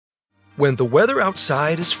When the weather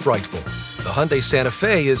outside is frightful, the Hyundai Santa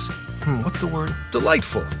Fe is,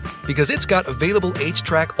 delightful. Because it's got available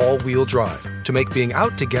H-Track all-wheel drive to make being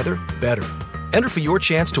out together better. Enter for your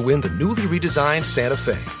chance to win the newly redesigned Santa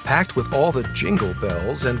Fe, packed with all the jingle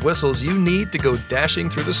bells and whistles you need to go dashing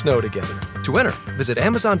through the snow together. To enter, visit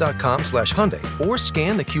Amazon.com/Hyundai or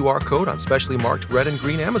scan the QR code on specially marked red and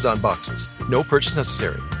green Amazon boxes. No purchase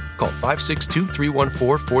necessary. Call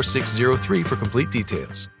 562-314-4603 for complete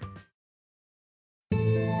details.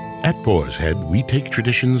 At Boar's Head, we take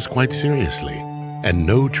traditions quite seriously, and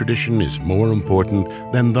no tradition is more important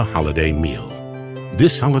than the holiday meal.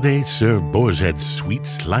 This holiday, serve Boar's Head's sweet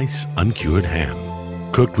slice uncured ham.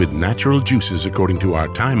 Cooked with natural juices according to our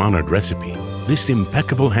time-honored recipe, this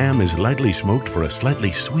impeccable ham is lightly smoked for a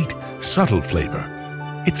slightly sweet, subtle flavor.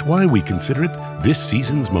 It's why we consider it this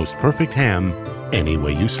season's most perfect ham, any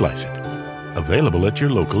way you slice it. Available at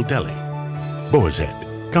your local deli. Boar's Head.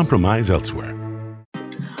 Compromise elsewhere.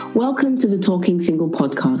 Welcome to the Talking Single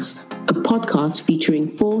podcast, a podcast featuring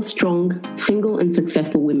 4 strong, single and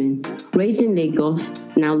successful women, raised in Lagos,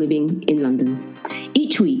 now living in London.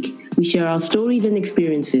 Each week, we share our stories and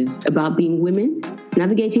experiences about being women,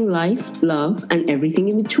 navigating life, love, and everything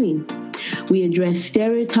in between. We address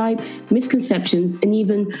stereotypes, misconceptions, and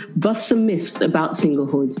even bust some myths about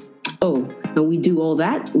singlehood. Oh, and we do all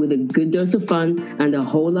that with a good dose of fun and a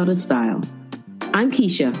whole lot of style. I'm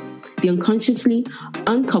Keysah, the unconsciously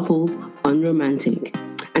uncoupled unromantic,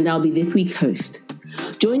 and I'll be this week's host.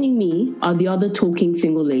 Joining me are the other talking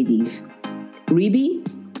single ladies. Ribi,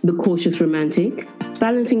 the cautious romantic,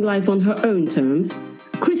 balancing life on her own terms.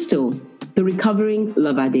 Crystal, the recovering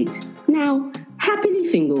love addict, now happily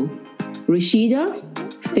single. Rasheeda,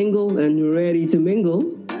 single and ready to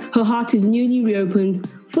mingle. Her heart is newly reopened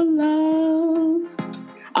for love.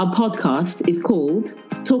 Our podcast is called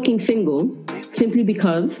Talking Single, simply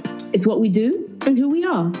because it's what we do and who we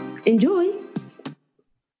are. Enjoy.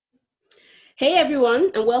 Hey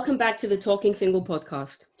everyone, and welcome back to the Talking Single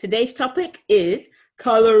podcast. Today's topic is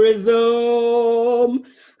colorism.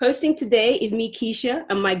 Hosting today is me, Keysah,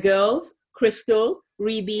 and my girls, Crystal,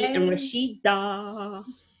 Ribi, and Rasheeda.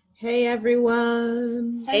 Hey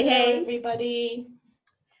everyone. Hey, everybody.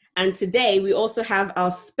 And today we also have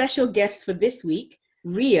our special guests for this week,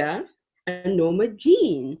 Ria and Norma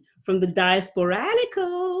Jean from the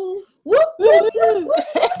Diasporadicals. Woo, woo, woo.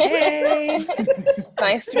 Hey.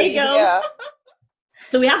 Nice to meet you.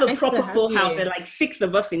 So we have a Nice proper full house. There are like 6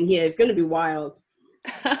 of us in here. It's going to be wild.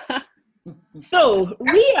 So,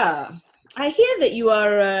 Ria, I hear that you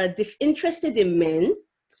are disinterested in men,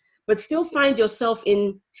 but still find yourself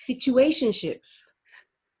in situationships.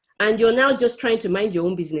 And you're now just trying to mind your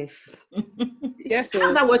own business. Yes.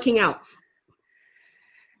 How's that working out?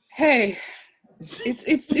 Hey.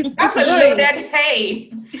 It's That's a loaded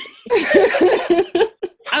hey.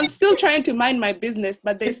 I'm still trying to mind my business,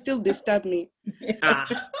 but they still disturb me.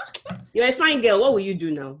 You're a fine girl. What will you do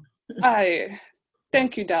now?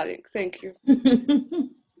 Thank you, darling. Thank you.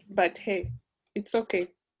 But hey, it's okay.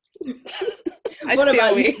 What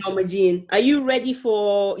about you, Norma Jean? Are you ready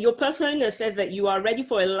for your persona? Says that you are ready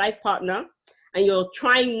for a life partner, and you're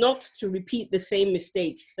trying not to repeat the same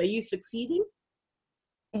mistakes. Are you succeeding?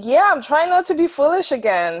 Yeah, I'm trying not to be foolish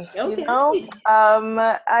again. Okay. You know,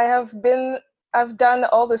 I've done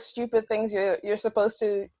all the stupid things you're supposed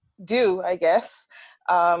to do, I guess,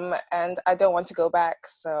 and I don't want to go back.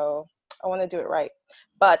 So I want to do it right.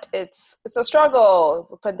 But it's a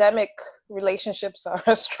struggle. Pandemic relationships are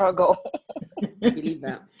a struggle. Believe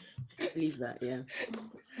that. Yeah.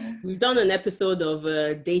 We've done an episode of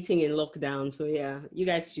dating in lockdown, so yeah, you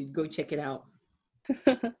guys should go check it out.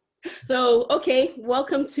 So, okay,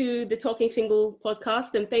 welcome to the Talking Single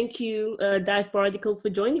podcast, and thank you, Diasporadicals,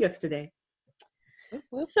 for joining us today.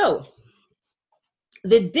 So,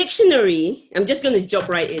 the dictionary, I'm just going to jump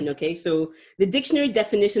right in, okay? So, the dictionary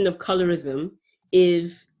definition of colorism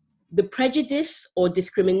is the prejudice or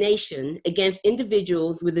discrimination against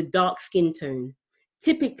individuals with a dark skin tone,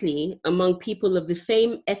 typically among people of the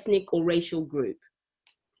same ethnic or racial group.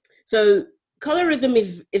 So, colorism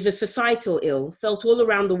is a societal ill felt all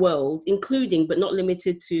around the world, including but not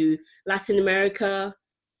limited to Latin America,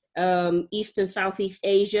 East and Southeast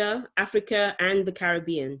Asia, Africa, and the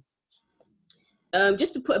Caribbean.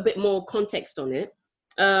 Just to put a bit more context on it,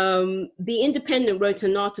 The Independent wrote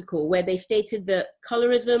an article where they stated that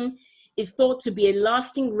colorism is thought to be a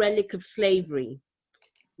lasting relic of slavery,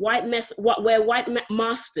 where white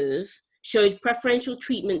masters showed preferential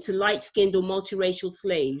treatment to light-skinned or multiracial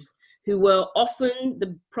slaves who were often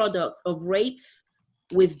the product of rapes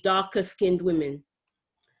with darker-skinned women.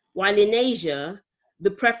 While in Asia,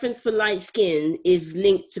 the preference for light skin is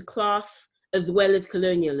linked to class as well as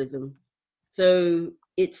colonialism. So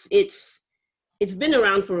it's been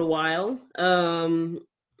around for a while.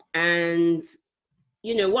 And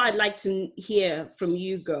you know, what I'd like to hear from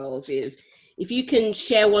you girls is if you can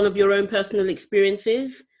share one of your own personal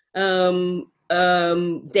experiences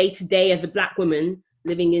day to day as a Black woman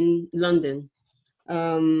living in London.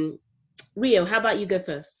 Rio, how about you go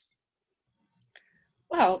first?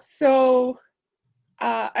 Wow, so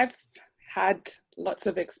I've had lots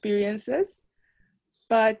of experiences,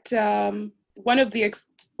 but one of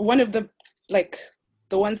the like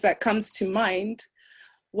the ones that comes to mind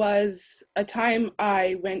was a time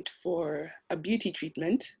I went for a beauty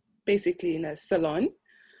treatment, basically in a salon,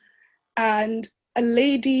 and a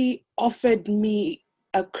lady offered me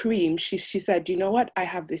a cream. She said, you know what, I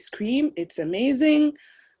have this cream, it's amazing,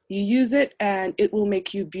 you use it and it will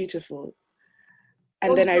make you beautiful.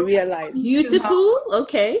 And then I realized, beautiful,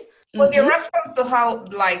 okay. Was your response to how,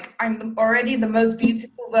 like, I'm already the most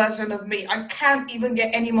beautiful version of me, I can't even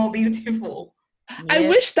get any more beautiful? Yes. I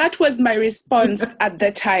wish that was my response at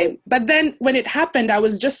the time. But then when it happened, I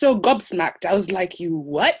was just so gobsmacked. I was like, you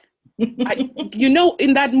what? You know,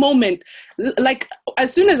 in that moment, like,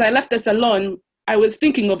 as soon as I left the salon, I was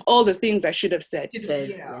thinking of all the things I should have said.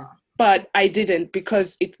 Yeah. But I didn't,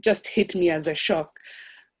 because it just hit me as a shock.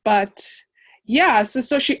 But yeah,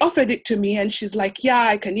 so she offered it to me and she's like, yeah,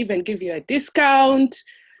 I can even give you a discount.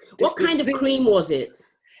 What kind of cream was it?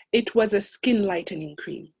 It was a skin lightening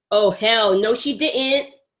cream. Oh, hell, no, she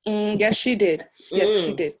didn't. Yes, she did. Yes,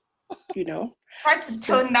 she did. You know. Try to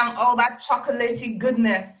tone down all that chocolatey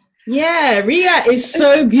goodness. Yeah, Ria is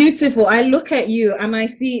so beautiful. I look at you and I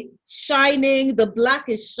see shining. The black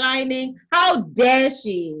is shining. How dare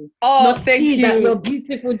she not see that you're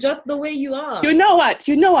beautiful just the way you are? You know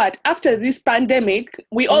what? After this pandemic,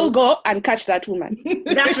 we all go and catch that woman.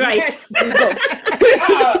 That's right. We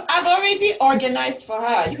go. I've already organized for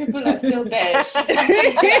her. You people are still there. Something's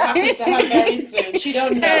going to happen to her very soon. She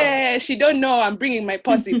don't know. Hey, she don't know. I'm bringing my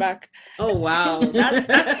posse back. Oh, wow.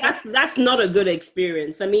 That's not a good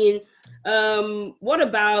experience. I mean, what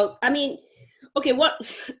about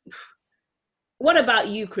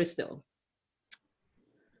you, Crystal?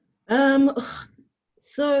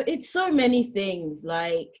 So it's so many things.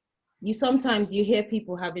 Like, sometimes you hear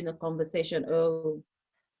people having a conversation, oh,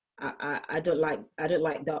 I don't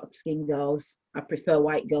like dark skinned girls, I prefer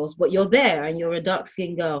white girls, but you're there and you're a dark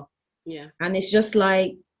skinned girl. Yeah. And it's just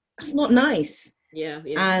like, that's not nice. Yeah.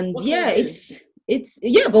 And it's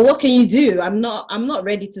but what can you do? I'm not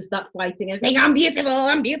ready to start fighting and saying, I'm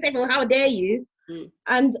beautiful, how dare you?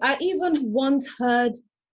 And I even once heard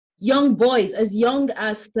young boys as young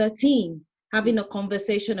as 13 having a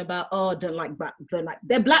conversation about, oh,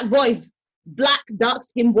 they're black boys, black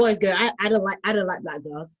dark-skinned boys going, I don't like black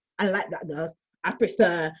girls. I like black girls. I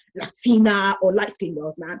prefer Latina or light-skinned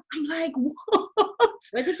girls, man. I'm like, what?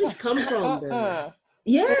 Where did this come from, though?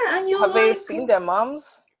 Yeah, and you're have they seen their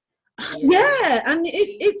moms? Yeah, and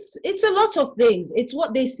it's a lot of things. It's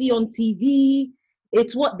what they see on TV.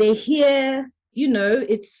 It's what they hear. You know,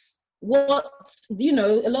 it's what, you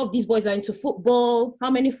know, a lot of these boys are into football.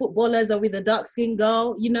 How many footballers are with a dark-skinned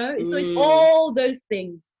girl? You know, so it's all those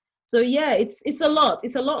things. So yeah, it's a lot.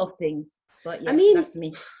 It's a lot of things. But yeah, I mean, that's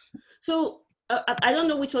me. So I don't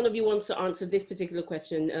know which one of you wants to answer this particular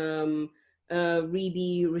question,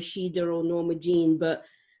 Ribi, Rasheeda, or Norma Jean, but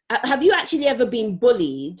have you actually ever been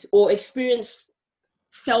bullied or experienced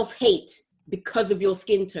self-hate because of your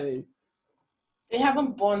skin tone? They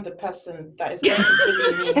haven't born the person that is going to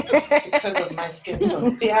bully me because of my skin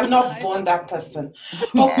tone. They have not born that person.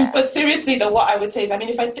 But seriously, though, what I would say is, I mean,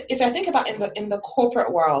 if I think about in the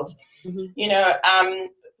corporate world, you know,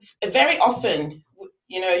 very often,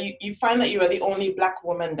 you know, you find that you are the only Black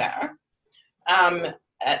woman there. And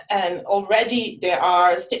already there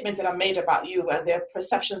are statements that are made about you and there are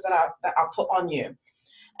perceptions that are put on you.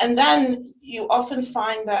 And then you often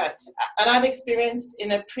find that, and I've experienced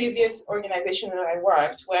in a previous organization that I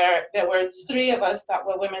worked, where there were 3 of us that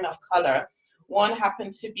were women of color. One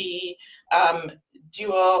happened to be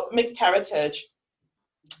dual mixed heritage.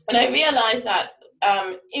 And I realized that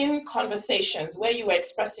in conversations where you were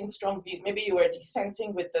expressing strong views, maybe you were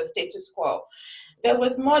dissenting with the status quo, there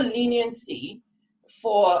was more leniency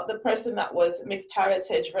for the person that was mixed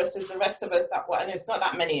heritage versus the rest of us that were, and it's not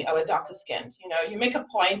that many, were darker skinned. You know, you make a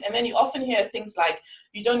point and then you often hear things like,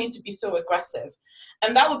 you don't need to be so aggressive.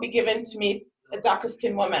 And that would be given to me, a darker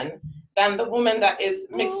skinned woman, than the woman that is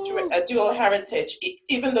mixed dual heritage,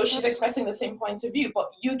 even though she's expressing the same point of view, but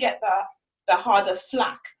you get the harder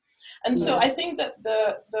flack. And so I think that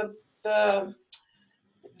the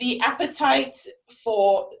the appetite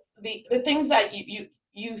for the things that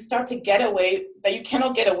you start to get away, that you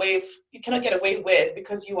cannot get away with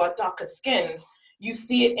because you are darker skinned, you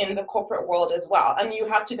see it in the corporate world as well. And you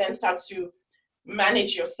have to then start to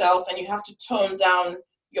manage yourself, and you have to tone down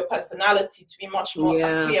your personality to be much more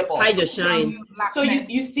agreeable. Hide your shine. So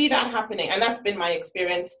you see that happening, and that's been my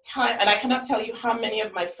experience. And I cannot tell you how many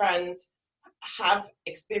of my friends have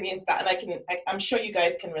experienced that, and I'm sure you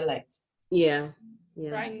guys can relate. Yeah.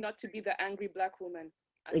 Trying not to be the angry Black woman.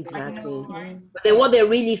 Exactly. But then what they're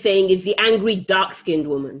really saying is the angry dark-skinned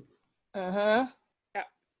woman. Yeah.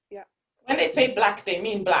 When they say Black, they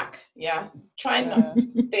mean Black. Yeah. Try not.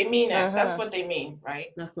 They mean it. That's what they mean,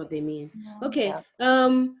 right? That's what they mean. Okay.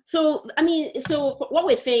 So what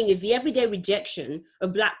we're saying is the everyday rejection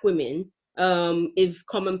of Black women is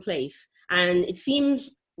commonplace, and it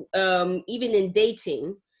seems even in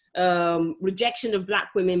dating, rejection of Black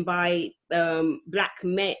women by Black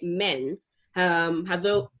men have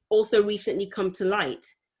also recently come to light.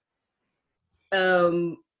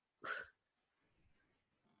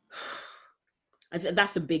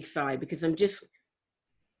 That's a big sigh, because I'm just,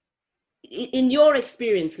 in your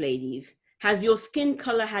experience, ladies, has your skin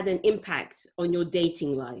color had an impact on your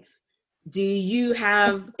dating life? Do you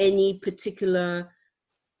have any particular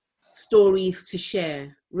stories to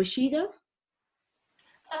share? Rasheeda?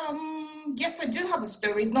 Yes, I do have a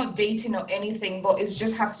story. It's not dating or anything, but it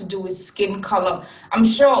just has to do with skin color. I'm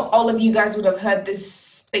sure all of you guys would have heard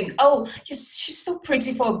this thing. Oh, she's so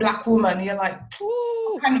pretty for a Black woman. You're like,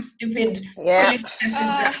 what kind of stupid foolishness is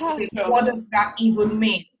that? What does that even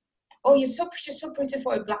mean? Oh, you're so pretty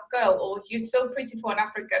for a Black girl, or you're so pretty for an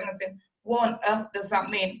African. And saying, what on earth does that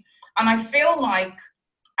mean? And I feel like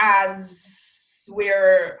as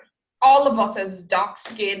all of us as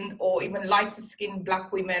dark-skinned or even lighter-skinned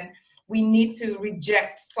Black women, we need to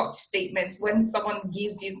reject such statements. When someone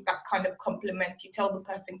gives you that kind of compliment, you tell the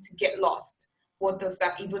person to get lost. What does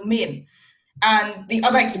that even mean? And the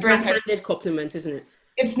other experience... It's a backhanded compliment, isn't it?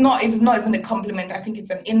 It's not even a compliment. I think it's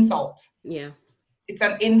an insult. Yeah. It's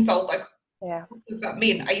an insult. Like, what does that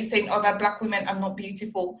mean? Are you saying other Black women are not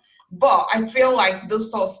beautiful? But I feel like those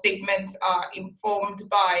sort of statements are informed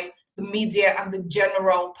by the media and the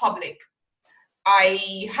general public.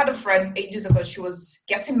 I had a friend ages ago. She was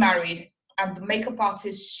getting married, and the makeup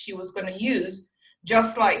artist she was going to use,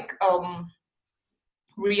 just like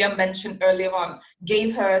Ria mentioned earlier on,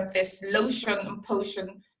 gave her this lotion and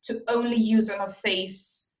potion to only use on her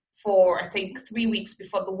face for, I think, 3 weeks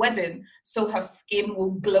before the wedding, so her skin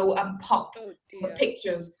will glow and pop. The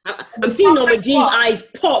pictures. I'm seeing Norma Jean's eyes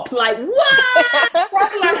pop like, what?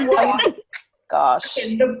 Problem was, gosh,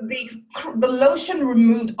 the lotion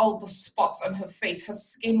removed all the spots on her face. Her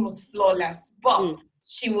skin was flawless, but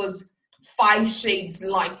she was 5 shades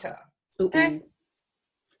lighter. Okay.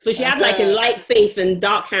 So she had like a light face and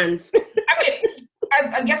dark hands.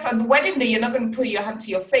 I guess at the wedding day, you're not going to put your hand to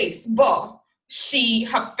your face, but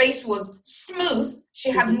her face was smooth. She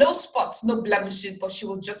had no spots, no blemishes, but she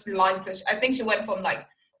was just lighter. I think she went from like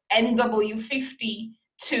NW50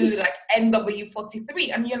 to like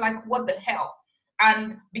NW43, and you're like, what the hell?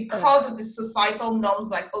 And because of the societal norms,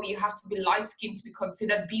 like, oh, you have to be light-skinned to be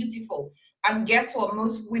considered beautiful. And guess what?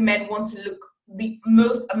 Most women want to look the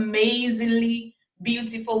most amazingly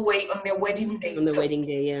beautiful way on their wedding day. On the wedding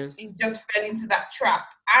day, yeah. She just fell into that trap.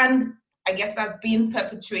 And I guess that's being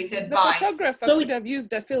perpetuated the by... photographer could have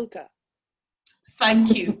used a filter.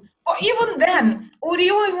 Thank you. But even then, would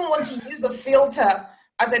you even want to use a filter?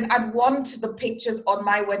 As in, I'd want the pictures on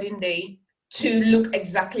my wedding day to look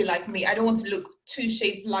exactly like me. I don't want to look 2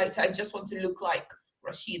 shades lighter. I just want to look like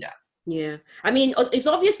Rasheeda. Yeah. I mean, it's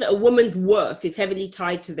obvious that a woman's worth is heavily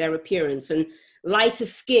tied to their appearance, and lighter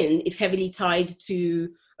skin is heavily tied to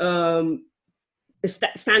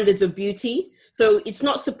standards of beauty. So it's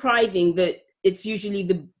not surprising that it's usually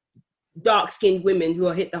the dark-skinned women who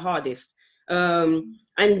are hit the hardest. And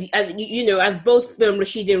you know, as both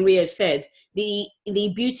Rasheeda and Ria said, the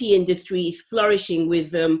beauty industry is flourishing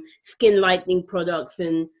with skin lightening products,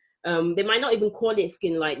 and they might not even call it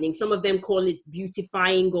skin lightening. Some of them call it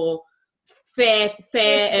beautifying or fair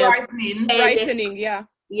brightening.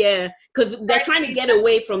 Yeah, because they're trying to get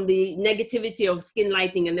away from the negativity of skin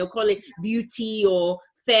lightening, and they'll call it beauty or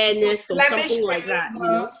fairness or something like that. You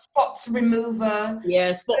know? Spots remover.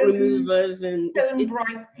 Yeah, spot removers and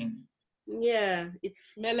brightening. Yeah, it's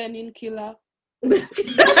melanin killer.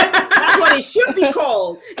 That's what it should be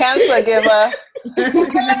called. Cancer giver.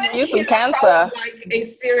 Use some cancer. Like a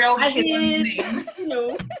serial killer's name. You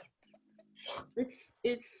know,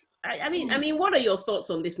 it's. I mean, what are your thoughts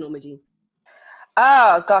on this, Norma Jean?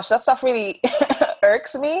 Oh gosh, that stuff really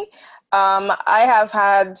irks me. I have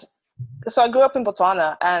had, so I grew up in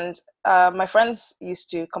Botswana, and my friends used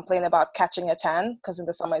to complain about catching a tan because in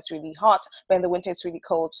the summer it's really hot, but in the winter it's really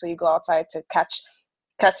cold. So you go outside to catch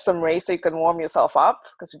some rays so you can warm yourself up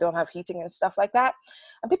because we don't have heating and stuff like that.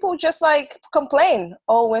 And people would just like complain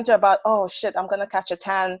all winter about, oh shit, I'm gonna catch a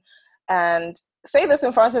tan, and say this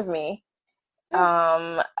in front of me.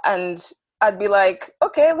 And I'd be like,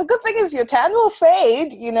 okay, the good thing is your tan will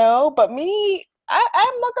fade, you know, but me,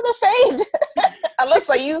 I'm not gonna fade unless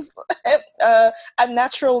I use a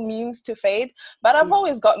natural means to fade. But I've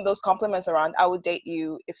always gotten those compliments around, I would date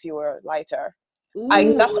you if you were lighter.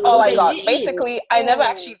 That's all I got. Basically, I never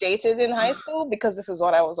actually dated in high school because this is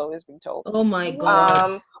what I was always being told. Oh my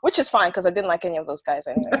God. Which is fine because I didn't like any of those guys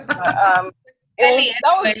anyway. But, that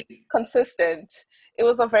was consistent. It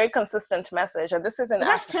was a very consistent message, and this is an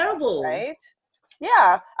That's terrible, right?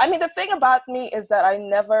 Yeah, I mean, the thing about me is that I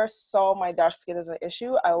never saw my dark skin as an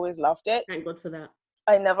issue. I always loved it. Thank God for that.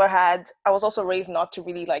 I was also raised not to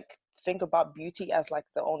really like think about beauty as like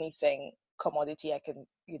the only commodity I can,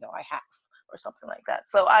 I have or something like that.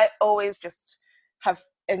 So I always just have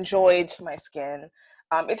enjoyed my skin.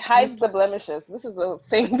 It hides the blemishes. This is a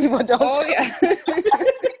thing people don't tell you.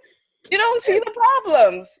 You don't see the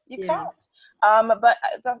problems. You can't. But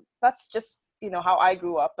that's just, how I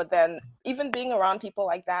grew up. But then even being around people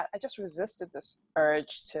like that, I just resisted this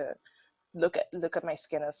urge to look at my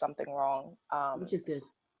skin as something wrong. Which is good.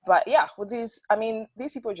 But yeah, with these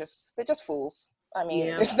people they're just fools. I mean,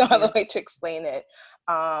 there's no other way to explain it.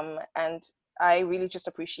 And I really just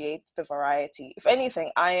appreciate the variety. If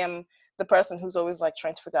anything, I am the person who's always like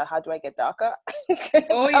trying to figure out how do I get darker.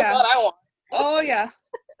 Oh yeah. That's what I want. Oh yeah.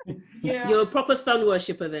 Yeah. You're a proper sun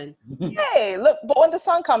worshipper then. Hey, look, but when the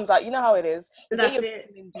sun comes out, you know how it is. You get your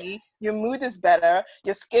vitamin D, your mood is better,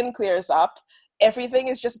 your skin clears up, everything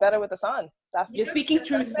is just better with the sun. You're speaking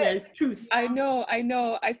truth, man. Truth. I know.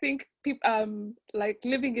 I think people like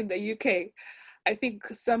living in the UK, I think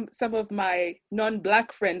some of my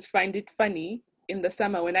non-black friends find it funny in the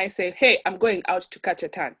summer when I say, hey, I'm going out to catch a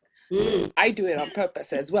tan. I do it on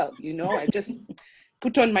purpose as well, I just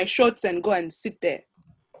put on my shorts and go and sit there.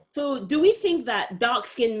 So do we think that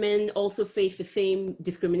dark-skinned men also face the same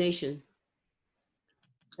discrimination?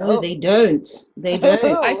 Oh, they don't. They don't.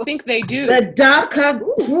 I think they do. The darker,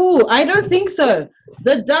 I don't think so.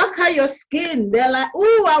 The darker your skin, they're like,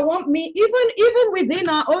 I want me. Even within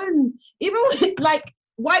our own, like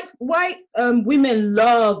white women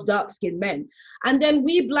love dark-skinned men, and then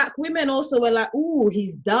we black women also were like,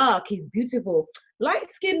 he's dark, he's beautiful.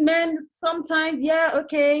 Light-skinned men sometimes,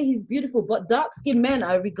 okay, he's beautiful, but dark-skinned men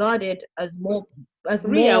are regarded as more.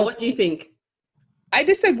 Ria, what do you think? I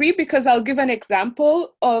disagree because I'll give an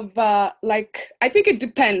example of I think it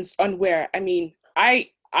depends on where. I mean,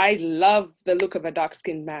 I love the look of a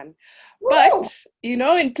dark-skinned man. But,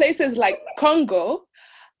 in places like Congo,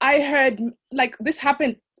 I heard this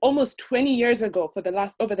happened almost 20 years ago over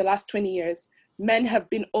the last 20 years. Men have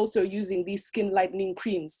been also using these skin lightening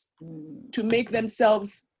creams to make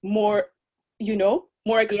themselves more,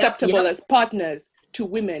 more acceptable as partners to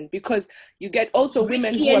women, because you get also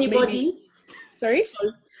women who are maybe... Sorry?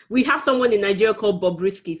 We have someone in Nigeria called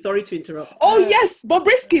Bobrisky. Sorry to interrupt. Oh, yes,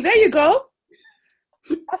 Bobrisky. There you go.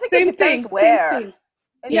 I think it depends where.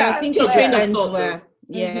 I think it depends where.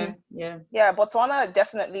 Yeah. Yeah, Botswana,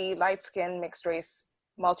 definitely light-skinned, mixed-race,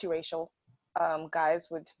 multiracial guys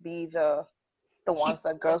would be the ones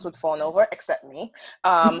that girls would fawn over, except me.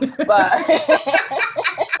 But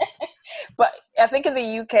I think in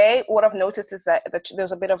the UK, what I've noticed is that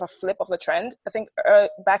there's a bit of a flip of the trend. I think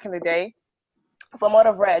back in the day, from what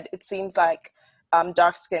I've read, it seems like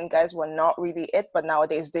dark-skinned guys were not really it, but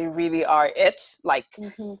nowadays they really are it. Like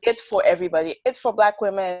it for everybody. It for black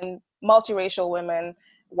women, multiracial women,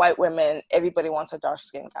 white women. Everybody wants a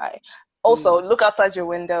dark-skinned guy. Also, look outside your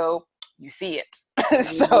window, you see it.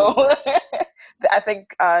 So I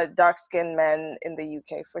think dark-skinned men in the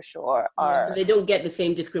UK for sure are... So they don't get the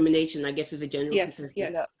same discrimination, I guess, as a general consensus.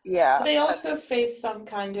 Yes. Yeah. They also face some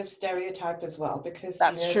kind of stereotype as well, because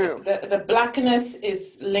that's true. The blackness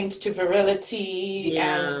is linked to virility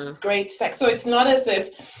and great sex. So it's not as if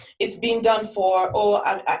it's being done for,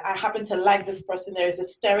 I happen to like this person. There is a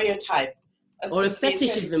stereotype. Or a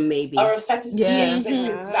fetishism, maybe. Or a fetishism,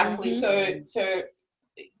 exactly. So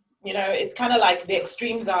it's kind of like the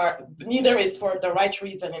extremes are, neither is for the right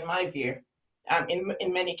reason, in my view,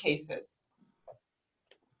 in many cases.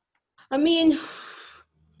 I mean,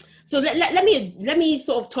 so let me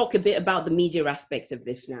sort of talk a bit about the media aspect of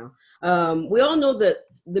this now. We all know that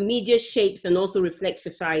the media shapes and also reflects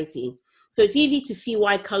society. So it's easy to see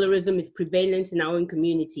why colorism is prevalent in our own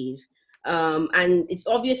communities. And it's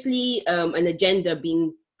obviously an agenda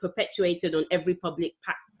being perpetuated on every public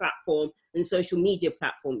platform and social media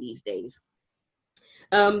platform these days.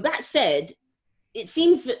 That said, it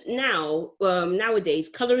seems that nowadays,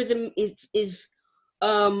 colorism is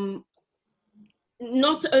not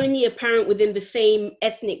only apparent within the same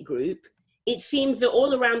ethnic group. It seems that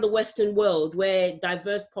all around the Western world, where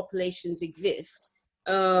diverse populations exist,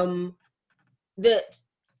 that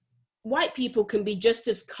white people can be just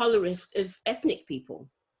as colorist as ethnic people.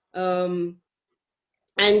 And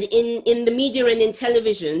in the media and in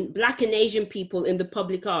television, Black and Asian people in the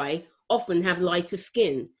public eye often have lighter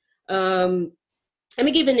skin. Let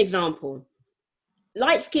me give an example.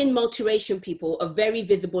 Light-skinned multiracial people are very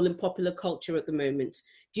visible in popular culture at the moment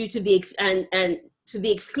due to the to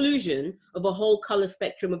the exclusion of a whole color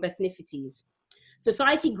spectrum of ethnicities.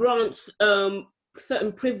 Society grants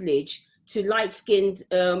certain privilege to light-skinned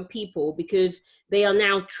people because they are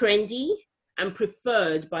now trendy and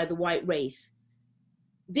preferred by the white race.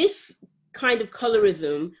 This kind of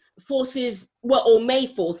colorism forces, or may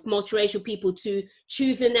force multiracial people to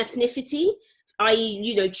choose an ethnicity,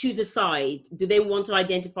 i.e., choose a side. Do they want to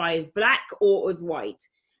identify as Black or as white?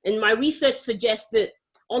 And my research suggests that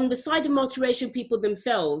on the side of multiracial people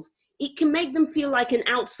themselves, it can make them feel like an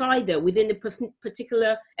outsider within a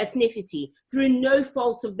particular ethnicity through no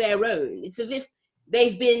fault of their own. It's as if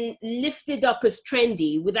they've been lifted up as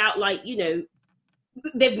trendy without,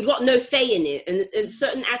 they've got no say in it, and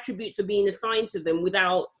certain attributes are being assigned to them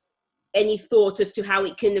without any thought as to how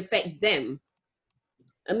it can affect them.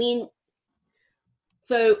 I mean,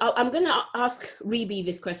 so I'm going to ask Ribi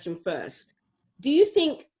this question first. Do you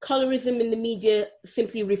think colorism in the media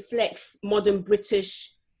simply reflects modern Britain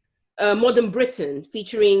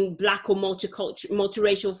featuring Black or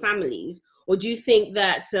multiracial families? Or do you think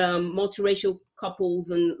that multiracial couples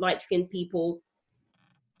and light-skinned people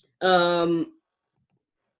are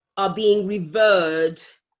being revered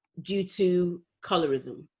due to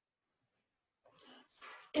colorism?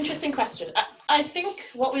 Interesting question. I think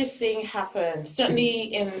what we're seeing happen,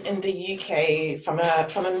 certainly in the UK, from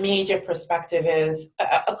a media perspective, is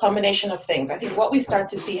a combination of things. I think what we start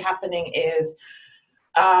to see happening is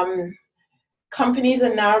companies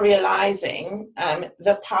are now realizing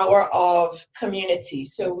the power of community.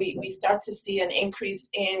 So we start to see an increase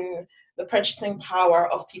in the purchasing power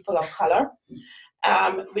of people of color.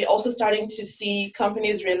 We're also starting to see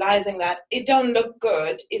companies realizing that it don't look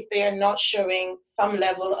good if they are not showing some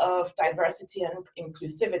level of diversity and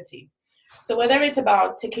inclusivity. So whether it's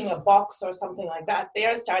about ticking a box or something like that, they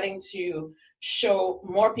are starting to show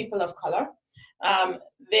more people of color.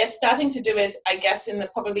 They're starting to do it, I guess, in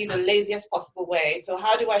probably the laziest possible way. So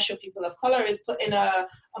how do I show people of color is put in a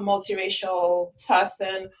multiracial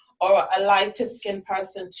person or a lighter skinned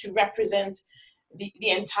person to represent the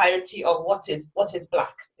entirety of what is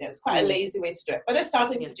Black. It's quite a lazy way to do it, but they're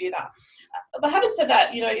starting to do that. But having said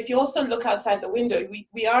that, if you also look outside the window,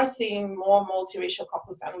 we are seeing more multiracial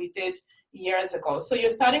couples than we did years ago. So you're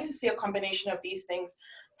starting to see a combination of these things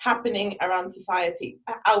happening around society.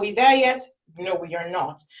 Are we there yet? No, we are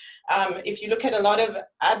not. If you look at a lot of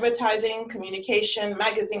advertising, communication,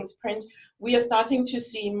 magazines, print, we are starting to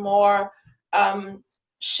see more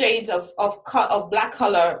shades of Black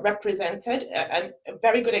color represented. And a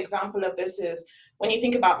very good example of this is when you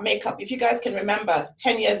think about makeup. If you guys can remember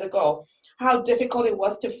 10 years ago, how difficult it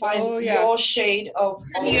was to find your shade of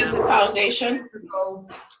foundation.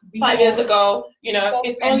 5 years ago,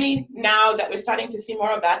 it's only now that we're starting to see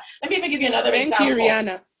more of that. Let me even give you another example. Thank you,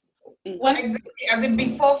 Rihanna. Exactly. As in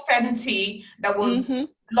before Fenty, that was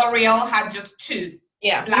L'Oreal had just two.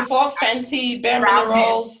 Yeah, before Fenty, Bare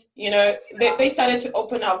Minerals, they started to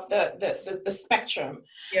open up the spectrum.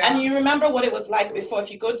 Yeah. And you remember what it was like before. If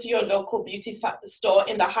you go to your local beauty store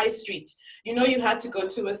in the high street, you had to go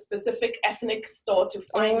to a specific ethnic store to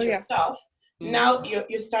find your stuff. Now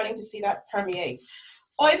you're starting to see that permeate.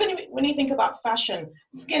 Or even when you think about fashion,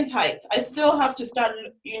 skin tights, I still have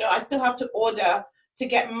to order to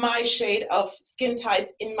get my shade of skin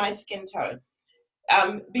tights in my skin tone.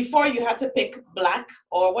 Before you had to pick Black,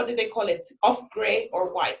 or what did they call it? Off gray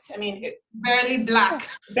or white. I mean, barely black.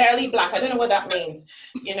 Barely Black. I don't know what that means.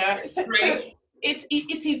 So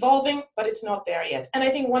it's evolving, but it's not there yet. And I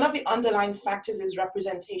think one of the underlying factors is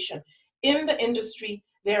representation. In the industry,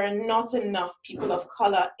 there are not enough people of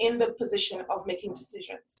color in the position of making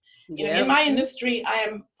decisions. In my industry, I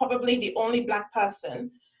am probably the only Black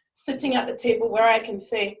person sitting at the table where I can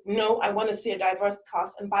say, no, I want to see a diverse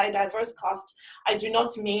cast. And by a diverse cast, I do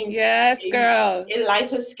not mean a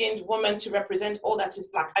lighter skinned woman to represent all that is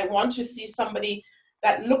Black. I want to see somebody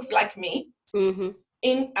that looks like me,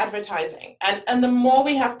 in advertising. And the more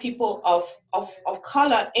we have people of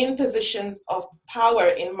color in positions of power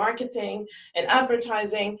in marketing and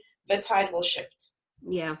advertising, the tide will shift.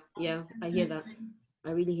 Yeah, I hear that.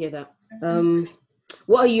 I really hear that.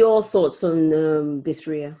 What are your thoughts on this,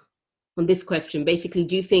 Ria? On this question? Basically,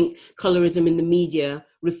 do you think colorism in the media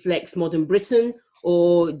reflects modern Britain,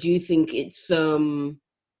 or do you think it's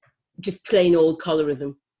just plain old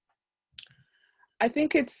colorism? I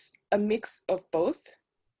think it's a mix of both,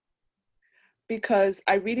 because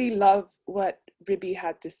I really love what Ribi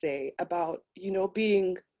had to say about,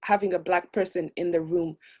 having a Black person in the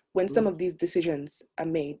room when some of these decisions are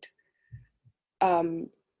made.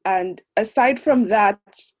 And aside from that,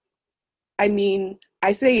 I mean,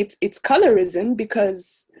 I say it's colorism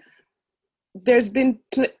because there's been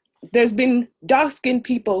dark-skinned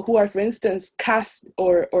people who are, for instance, cast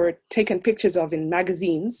or taken pictures of in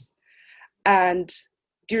magazines, and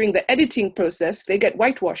during the editing process, they get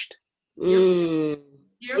whitewashed.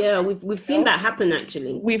 Yeah, we've seen that happen,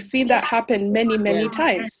 actually. We've seen that happen many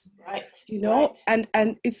times. Right. Right.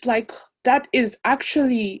 And it's like, that is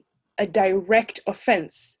actually a direct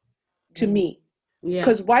offense to me.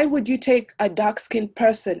 Because why would you take a dark-skinned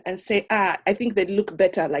person and say, I think they'd look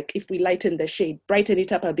better, like if we lighten the shade, brighten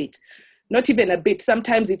it up a bit. Not even a bit.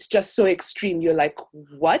 Sometimes it's just so extreme. You're like,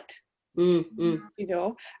 what?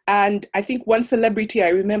 And I think one celebrity I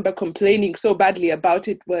remember complaining so badly about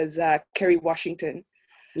it was Kerry Washington.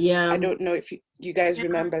 Yeah. I don't know if you guys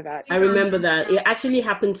remember that. I remember that. It actually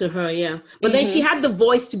happened to her, yeah. But then she had the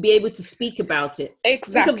voice to be able to speak about it.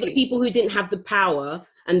 Exactly. Think of the people who didn't have the power,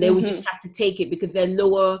 and they would just have to take it because they're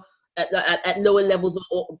lower at lower levels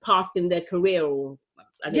or paths in their career, or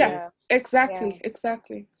I don't know.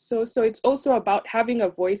 Exactly. So it's also about having a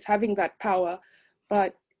voice, having that power.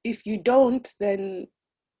 But if you don't, then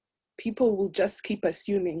people will just keep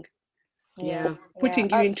assuming, putting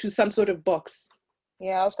you into some sort of box.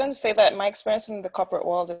 Yeah, I was going to say that my experience in the corporate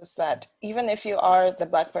world is that even if you are the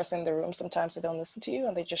Black person in the room, sometimes they don't listen to you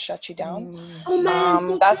and they just shut you down. Oh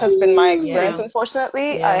man, that has been my experience.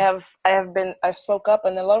 Unfortunately, I've spoke up,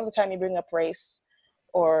 and a lot of the time you bring up race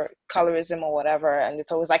or colorism or whatever, and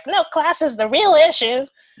it's always like, no, class is the real issue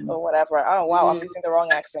or whatever. Oh wow, I'm using the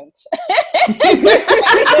wrong accent. You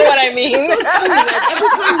know what I mean? Every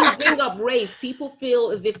time you bring up race, people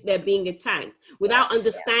feel as if they're being attacked without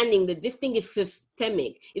understanding that this thing is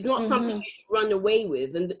systemic. It's not something you should run away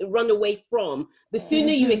with and run away from. The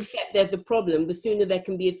sooner you accept there's a problem, the sooner there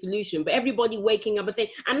can be a solution. But everybody waking up and saying,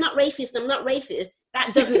 I'm not racist,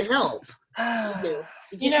 that doesn't help.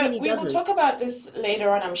 We will talk about this later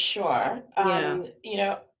on, I'm sure.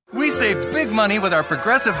 We saved big money with our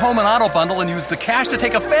Progressive Home and Auto Bundle and used the cash to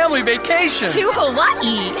take a family vacation. To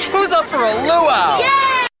Hawaii. Who's up for a luau?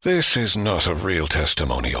 Yay! This is not a real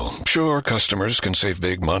testimonial. Sure, customers can save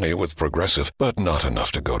big money with Progressive, but not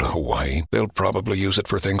enough to go to Hawaii. They'll probably use it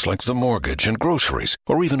for things like the mortgage and groceries,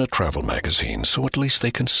 or even a travel magazine, so at least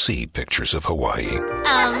they can see pictures of Hawaii.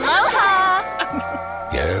 Aloha!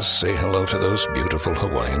 Yes, say hello to those beautiful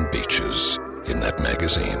Hawaiian beaches in that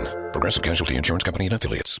magazine. Progressive Casualty Insurance Company and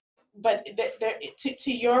Affiliates. But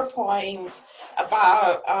to your point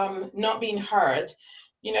about not being heard,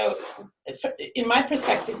 in my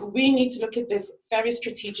perspective, we need to look at this very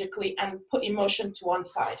strategically and put emotion to one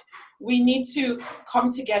side. We need to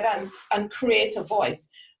come together and create a voice.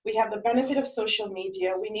 We have the benefit of social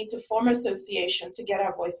media. We need to form an association to get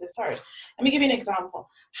our voices heard. Let me give you an example.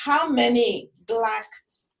 How many Black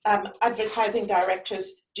advertising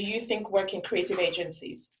directors do you think work in creative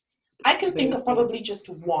agencies? I can think of probably just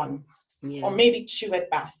one, or maybe two at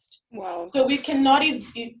best. Wow. So we cannot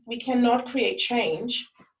create change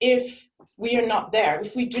if we are not there.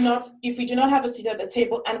 If we do not have a seat at the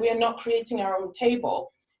table and we are not creating our own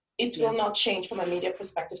table, it will not change from a media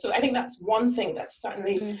perspective. So I think that's one thing that's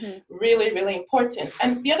certainly really, really important.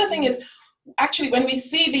 And the other thing is, actually, when we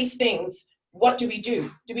see these things, what do?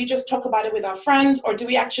 Do we just talk about it with our friends, or do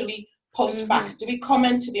we actually post back? Do we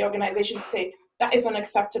comment to the organization to say, that is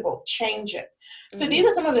unacceptable, change it? So these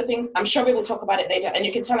are some of the things. I'm sure we will talk about it later, and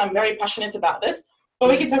you can tell I'm very passionate about this, but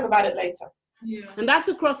we can talk about it later. Yeah. And that's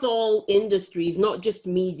across all industries, not just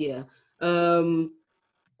media. Let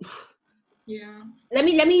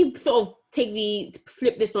me sort of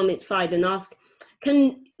flip this on its side and ask,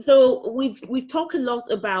 we've talked a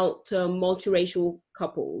lot about multiracial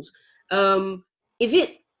couples. Can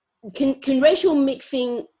racial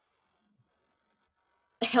mixing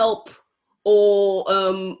help,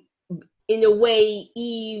 or in a way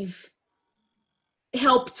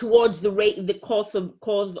help towards the cause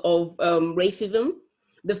of racism?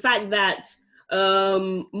 The fact that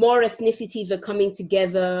more ethnicities are coming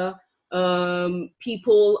together,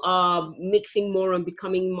 people are mixing more and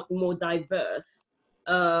becoming more diverse.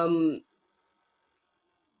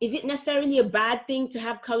 Is it necessarily a bad thing to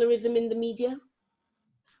have colorism in the media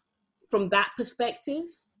from that perspective?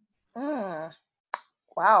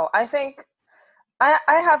 Wow, I think I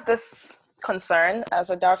have this concern as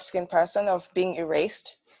a dark-skinned person of being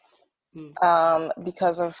erased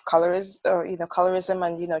because of colorism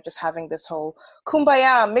and, just having this whole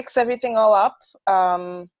kumbaya, mix everything all up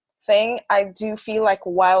thing. I do feel like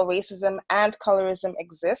while racism and colorism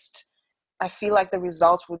exist, I feel like the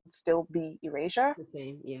result would still be erasure. The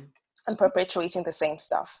same, yeah. And perpetuating the same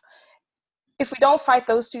stuff. If we don't fight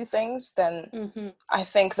those two things, then I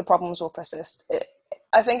think the problems will persist.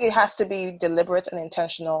 I think it has to be deliberate and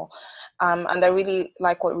intentional. And I really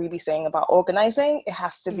like what Ribi's saying about organizing. It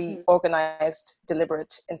has to be organized,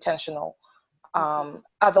 deliberate, intentional.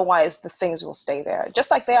 Otherwise, the things will stay there,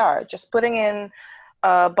 just like they are. Just putting in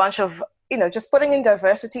a bunch of, just putting in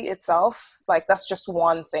diversity itself, like that's just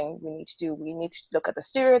one thing we need to do. We need to look at the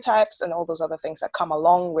stereotypes and all those other things that come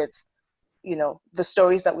along with, the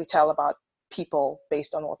stories that we tell about people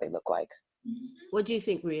based on what they look like. What do you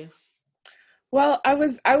think, Ria? Well, I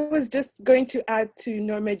was just going to add to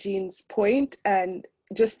Norma Jean's point and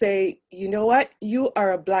just say, you know what? You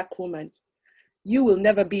are a Black woman. You will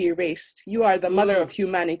never be erased. You are the mother of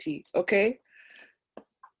humanity, okay?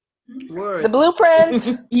 Word. The blueprint.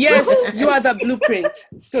 Yes, you are the blueprint.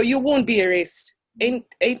 So you won't be erased. Ain't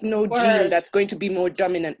no gene that's going to be more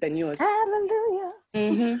dominant than yours.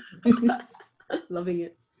 Hallelujah. Loving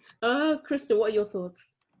it. Krista, what are your thoughts?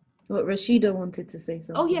 Well, Rasheeda wanted to say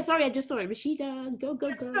something. Oh yeah, sorry, I just saw it. Rasheeda, go.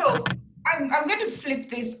 So I'm going to flip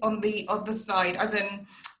this on the other side, as in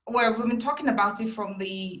where we've been talking about it from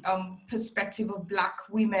the perspective of Black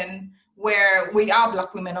women, where we are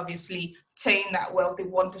Black women, obviously, saying that, well, they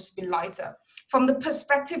want us to be lighter. From the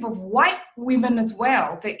perspective of white women as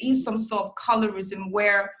well, there is some sort of colorism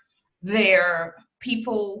where their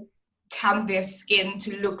people tan their skin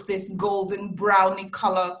to look this golden browny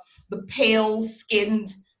color. The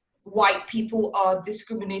pale-skinned white people are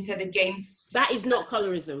discriminated against. That is not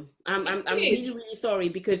colorism. I'm really, really sorry,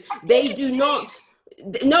 because they do not.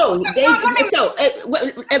 No, they. So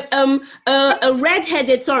a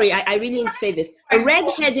redheaded. Sorry, I really need to say this. A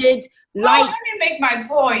redheaded light. Let me make my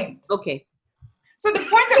point. Okay. So the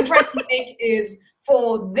point I'm trying to make is,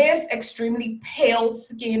 for this extremely pale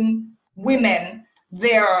skin women,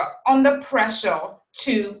 they're under pressure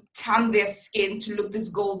to tan their skin to look this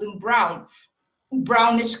golden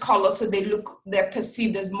brownish color, so they're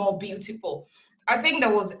perceived as more beautiful. I think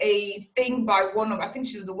there was a thing by I think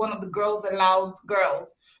she's one of the Girls Aloud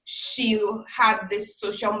girls. She had this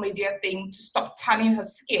social media thing to stop tanning her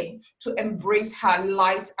skin, to embrace her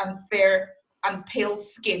light and fair and pale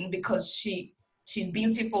skin, because she's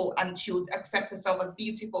beautiful and she would accept herself as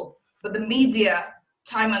beautiful. But the media,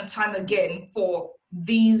 time and time again, for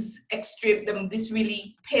these these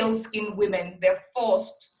really pale skinned women, they're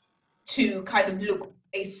forced to kind of look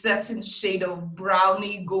a certain shade of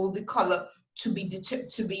browny, golden color to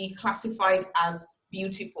be classified as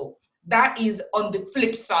beautiful. That is on the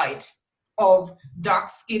flip side of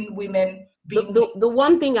dark-skinned women being... The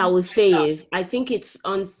one thing I would say is, I think it's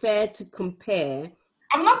unfair to compare.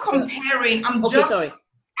 I'm not comparing, sorry.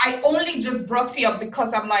 I only just brought it up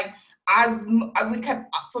because I'm like,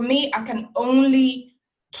 for me, I can only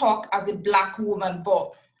talk as a Black woman,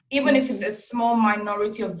 but even if it's a small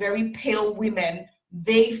minority of very pale women,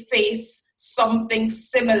 they face something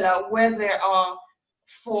similar where they are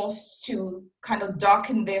forced to kind of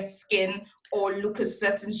darken their skin or look a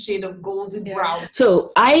certain shade of golden brown.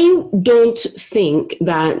 So I don't think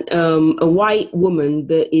that a white woman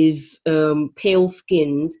that is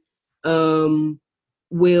pale-skinned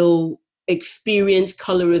will experience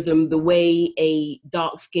colorism the way a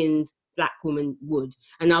dark-skinned Black woman would.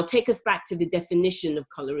 And I'll take us back to the definition of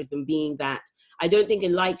colorism, being that I don't think a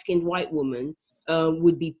light-skinned white woman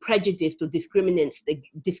would be prejudiced or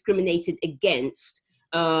discriminated against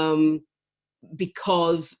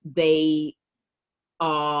because they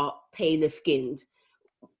are paler skinned.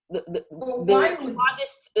 The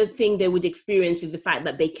hardest thing they would experience is the fact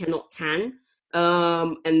that they cannot tan.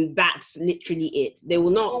 And that's literally it. They will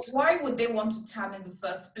not. Well, why would they want to tan in the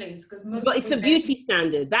first place? But it's a beauty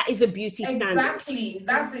standard. That is a beauty standard. Exactly.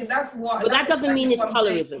 That's what. But that doesn't mean it's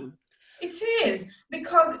colorism. It is,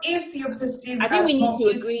 because if you're perceived, I think we need to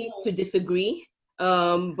agree to disagree.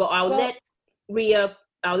 But I'll let Ria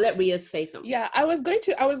say something. Yeah, I was going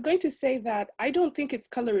to say that I don't think it's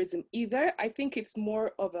colorism either. I think it's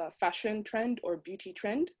more of a fashion trend or beauty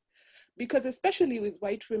trend, because especially with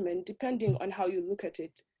white women, depending on how you look at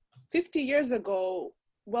it, 50 years ago,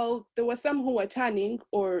 well, there were some who were tanning,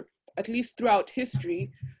 or at least throughout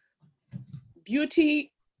history,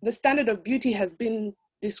 beauty, the standard of beauty has been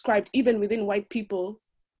described even within white people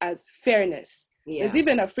as fairness. Yeah. There's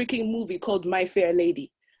even a freaking movie called My Fair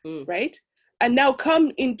Lady, right? And now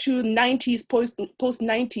come into 90s, post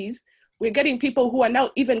 90s, we're getting people who are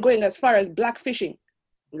now even going as far as black fishing.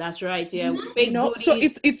 That's right, yeah. Fake booty. So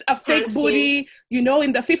it's a fake booty. You know,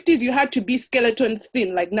 in the 50s, you had to be skeleton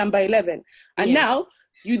thin, like number 11. And now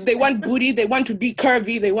they want booty, they want to be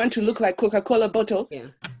curvy, they want to look like Coca-Cola bottle. Yeah.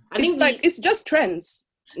 It's just trends.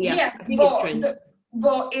 Yeah, yes, it's trends.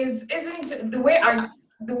 but isn't the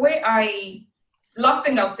way I last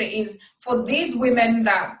thing I'll say is, for these women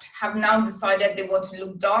that have now decided they want to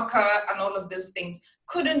look darker and all of those things,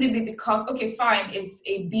 couldn't it be because, okay, fine, it's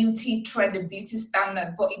a beauty trend, a beauty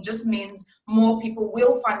standard, but it just means more people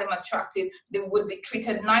will find them attractive. They would be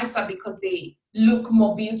treated nicer because they look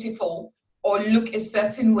more beautiful or look a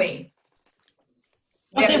certain way.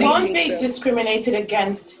 But they won't be discriminated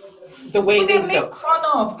against the way they look. Fun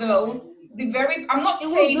of, though. I'm not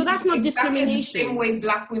saying that's not exactly the discrimination. same way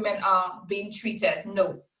black women are being treated.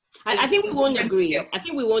 No. I think we won't agree.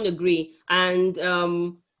 And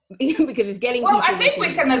because it's getting. Well, I think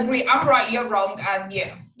we can agree. I'm right, you're wrong, and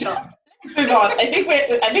yeah. Move on. I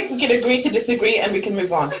think we can agree to disagree, and we can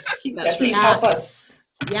move on. Please help us.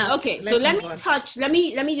 Yeah. Okay. So let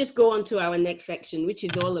me just go on to our next section, which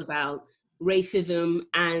is all about racism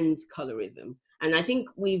and colorism. And I think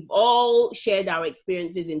we've all shared our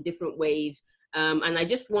experiences in different ways. And I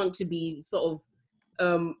just want to be sort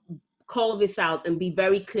of call this out and be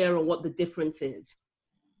very clear on what the difference is.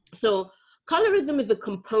 So colorism is a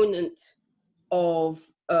component of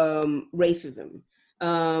racism.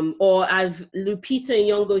 Or as Lupita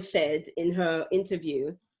Nyong'o said in her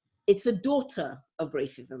interview, it's a daughter of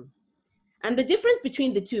racism. And the difference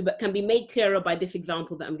between the two can be made clearer by this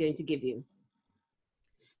example that I'm going to give you.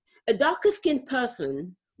 A darker skinned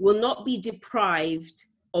person will not be deprived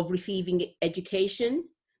of receiving education,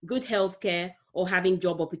 good healthcare, or having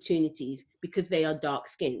job opportunities because they are dark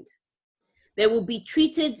skinned. They will be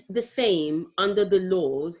treated the same under the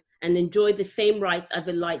laws and enjoy the same rights as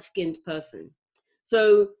a light skinned person.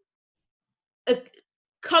 So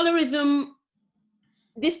colorism,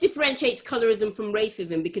 this differentiates colorism from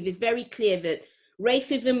racism because it's very clear that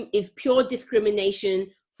racism is pure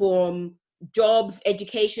discrimination from jobs,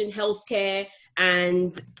 education, healthcare,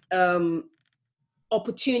 and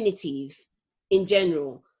opportunities in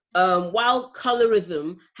general. While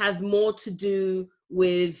colorism has more to do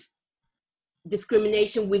with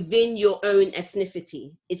discrimination within your own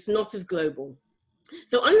ethnicity. It's not as global.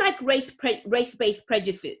 So unlike race-based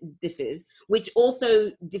prejudices, which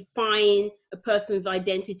also define a person's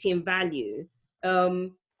identity and value,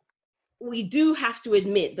 we do have to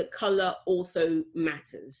admit that color also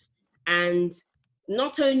matters. And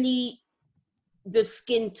not only does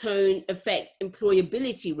skin tone affect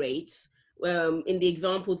employability rates, in the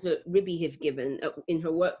examples that Ribi has given in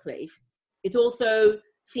her workplace, it also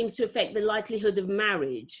seems to affect the likelihood of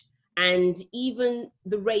marriage and even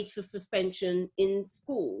the rates of suspension in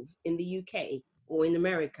schools in the UK or in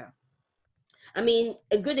America. I mean,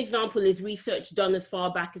 a good example is research done as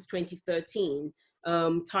far back as 2013,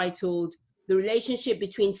 titled The Relationship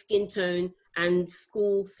Between Skin Tone and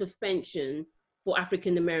School Suspension for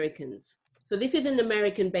African Americans. So this is an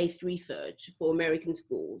American-based research for American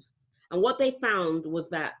schools. And what they found was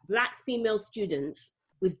that Black female students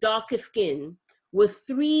with darker skin were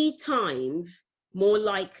 3 times more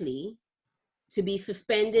likely to be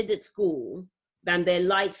suspended at school than their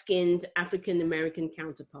light-skinned African-American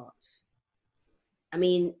counterparts. I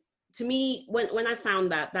mean, to me, when I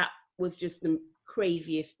found that, that was just the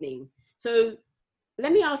craziest thing. So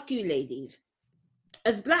let me ask you, ladies,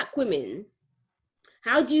 as Black women,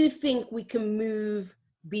 how do you think we can move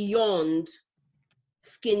beyond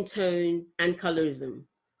skin tone and colorism?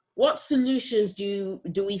 What solutions do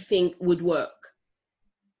we think would work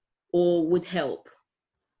or would help?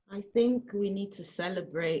 I think we need to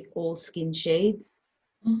celebrate all skin shades.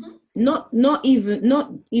 Mm-hmm. Not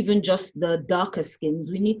even just the darker skins.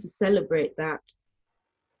 We need to celebrate that.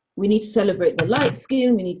 We need to celebrate the light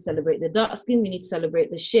skin. We need to celebrate the dark skin. We need to celebrate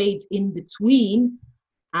the shades in between.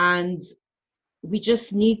 And we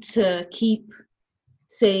just need to keep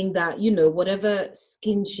saying that, you know, whatever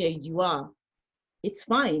skin shade you are, it's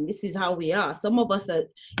fine. This is how we are. Some of us are,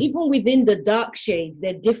 even within the dark shades,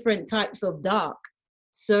 there are different types of dark.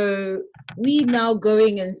 So we now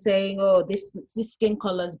going and saying, oh, this skin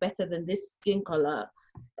color is better than this skin color,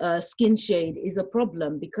 skin shade is a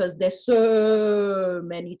problem because there's so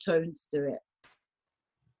many tones to it.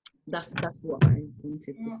 That's what I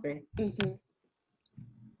wanted to say. Mm-hmm.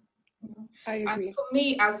 I agree. And for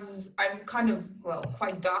me, as I'm kind of, well,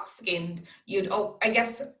 quite dark-skinned, I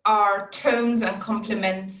guess our tones and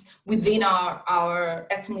complements within our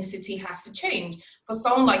ethnicity has to change. For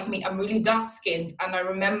someone like me, I'm really dark-skinned, and I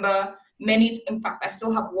remember in fact, I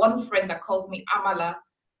still have one friend that calls me Amala.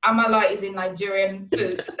 Amala is a Nigerian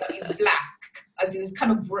food that is black. It's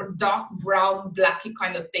kind of dark brown, blacky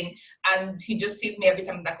kind of thing. And he just sees me every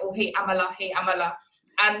time like, oh, hey, Amala, hey, Amala.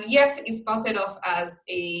 And yes, it started off as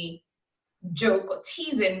a joke or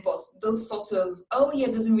teasing, but those sort of, oh yeah,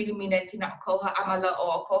 it doesn't really mean anything. I'll call her Amala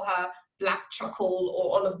or I'll call her Black Chuckle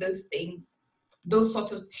or all of those things. Those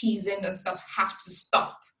sort of teasing and stuff have to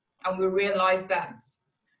stop. And we realize that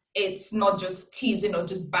it's not just teasing or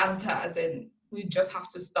just banter, as in we just have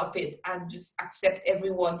to stop it and just accept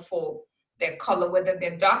everyone for their color, whether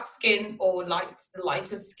they're dark skinned or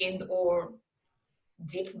lighter skinned or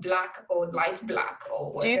deep black or light black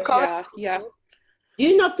or whatever. Do you call it? Yeah. Do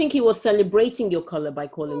you not think he was celebrating your color by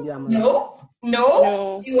calling you Amala?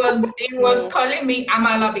 No. He was calling me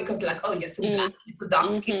Amala because like, oh, you're so black, you're so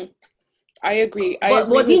dark skinned. I agree. But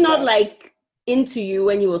was he not like into you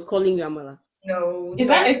when he was calling you Amala? No. Is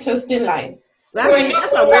that a toasting line? We're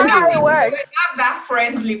not that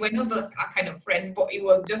friendly. We're not that kind of friend, but it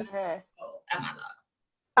was just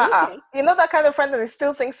Amala. You're not that kind of friend that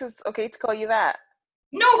still thinks it's okay to call you that.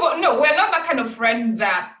 No, we're not that kind of friend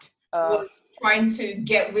that was trying to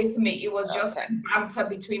get with me. It was just banter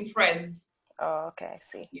between friends. Oh, okay, I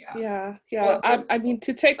see. Yeah. I mean,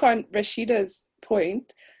 to take on Rasheeda's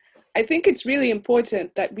point, I think it's really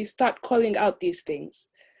important that we start calling out these things.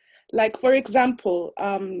 Like, for example,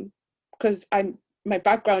 because my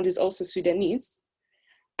background is also Sudanese,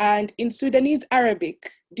 and in Sudanese Arabic,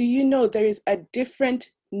 do you know there is a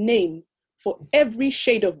different name for every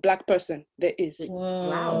shade of black person there is?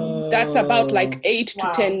 Wow. That's about like 8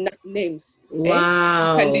 to 10 names.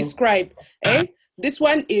 Wow. You can describe. This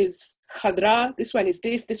one is khadra, this one is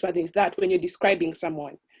this one is that, when you're describing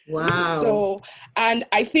someone. Wow. So, and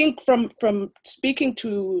I think from speaking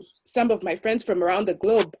to some of my friends from around the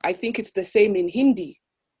globe, I think it's the same in Hindi.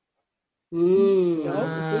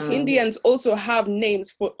 Wow. Indians also have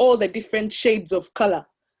names for all the different shades of color.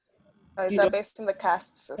 Is that based on the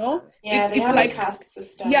caste system? No? Yeah, it's have like a caste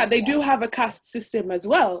system. Yeah, they do have a caste system as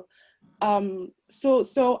well.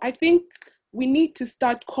 So I think we need to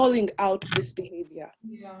start calling out this behavior.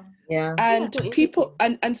 Yeah. And people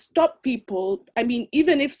and stop people. I mean,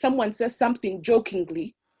 even if someone says something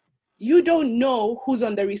jokingly, you don't know who's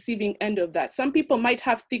on the receiving end of that. Some people might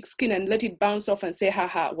have thick skin and let it bounce off and say,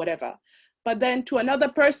 haha, whatever. But then to another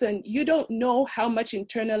person, you don't know how much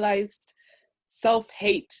internalized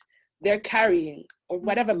self-hate they're carrying or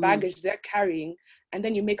whatever baggage they're carrying. And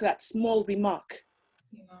then you make that small remark.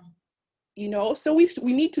 You know, so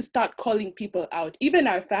we need to start calling people out, even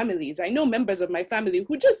our families. I know members of my family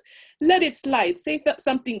who just let it slide, say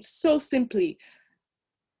something so simply.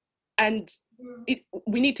 And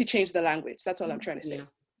we need to change the language. That's all I'm trying to say.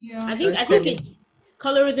 Yeah. I think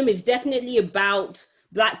colorism is definitely about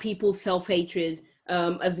Black people's self-hatred,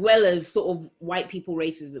 as well as sort of white people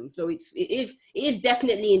racism. So it is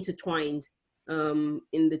definitely intertwined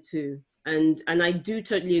in the two. And I do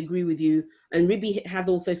totally agree with you. And Ribi has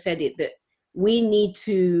also said it, that we need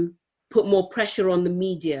to put more pressure on the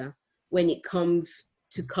media when it comes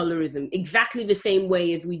to colorism, exactly the same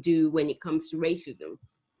way as we do when it comes to racism.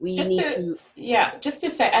 Just to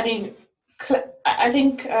say, I mean, I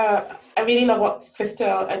think I really love what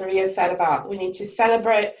Crystal and Ria said about we need to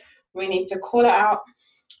celebrate, we need to call it out,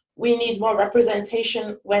 we need more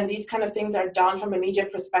representation when these kind of things are done from a media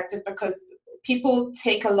perspective, because people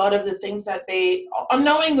take a lot of the things that they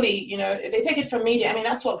unknowingly, they take it from media. I mean,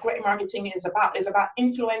 that's what great marketing is about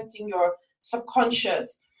influencing your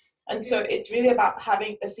subconscious. And so it's really about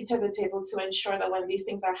having a seat at the table to ensure that when these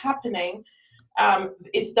things are happening,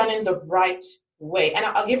 it's done in the right way. And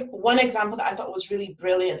I'll give one example that I thought was really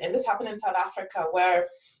brilliant. And this happened in South Africa, where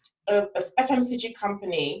a FMCG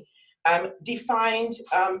company defined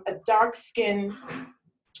a dark-skinned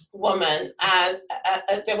woman as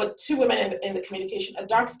there were two women in the communication, a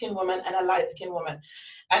dark-skinned woman and a light-skinned woman,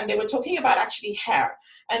 and they were talking about actually hair,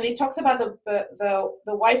 and they talked about the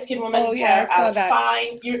white-skinned woman's hair as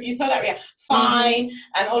fine. You saw that, yeah, fine,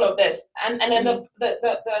 and all of this, and then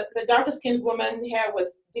the darker-skinned woman hair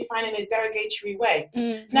was defined in a derogatory way.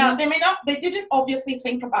 Now they didn't obviously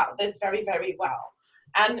think about this very, very well,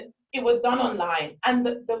 and it was done online, and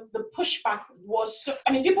the pushback was so,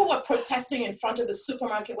 I mean, people were protesting in front of the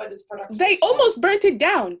supermarket where this product was They almost burnt it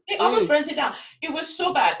down. They almost burnt it down. It was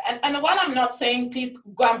so bad. And while I'm not saying please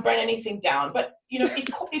go and burn anything down, but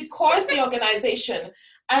it caused the organization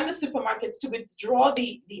and the supermarkets to withdraw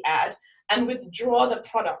the ad and withdraw the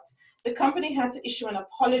product. The company had to issue an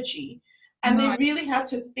apology, and they really had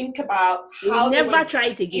to think about how they were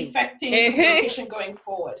affecting communication going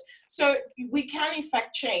forward. So we can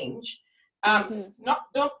effect change.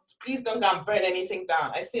 Please don't go and burn anything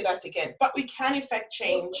down. I say that again, but we can effect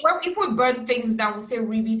change. Well, if we burn things down, we'll say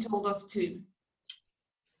Ribi told us to.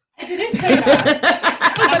 I didn't say that.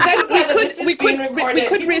 But then we could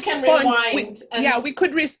respond. We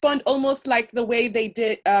could respond almost like the way they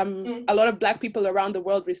did. A lot of Black people around the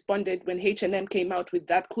world responded when H&M came out with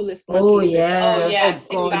that coolest monkey. Oh yes,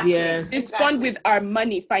 exactly. Respond with our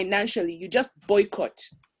money financially. You just boycott.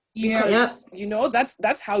 Because you know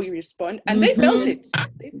that's how you respond, and they felt it.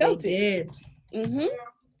 They felt it.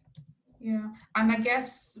 Yeah, and I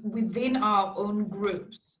guess within our own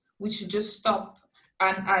groups, we should just stop.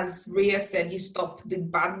 And as Ria said, you stop the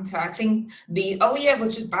banter. I think it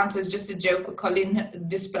was just banter. It's just a joke. We're calling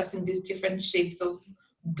this person these different shades of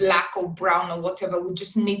black or brown or whatever. We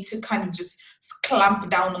just need to kind of just clamp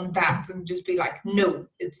down on that and just be like, no,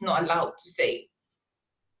 it's not allowed to say.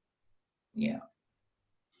 Yeah.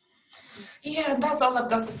 Yeah, that's all I've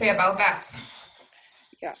got to say about that.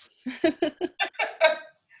 Yeah.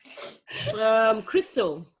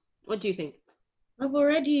 Crystal, what do you think? I've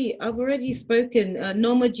already spoken.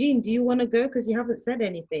 Norma Jean, do you want to go? Because you haven't said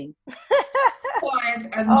anything. Quiet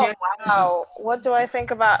and wow. What do I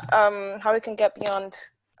think about how we can get beyond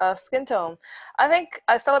skin tone? I think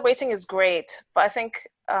celebrating is great, but I think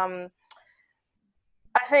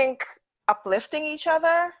uplifting each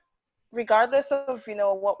other, regardless of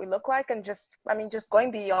what we look like, and just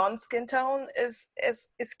going beyond skin tone is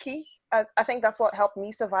key. I think that's what helped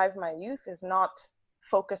me survive my youth, is not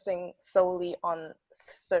focusing solely on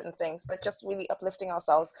certain things, but just really uplifting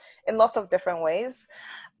ourselves in lots of different ways.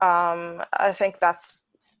 I think that's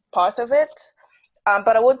part of it.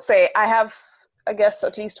 But I would say I guess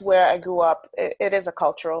at least where I grew up, it is a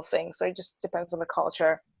cultural thing. So it just depends on the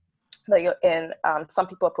culture that you're in. Some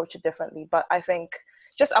people approach it differently, but I think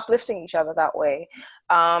just uplifting each other that way.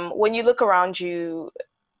 When you look around you,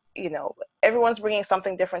 everyone's bringing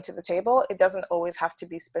something different to the table. It doesn't always have to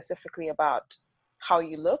be specifically about how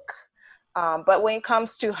you look. But when it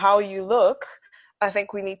comes to how you look, I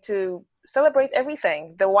think we need to celebrate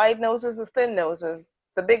everything. The wide noses, the thin noses,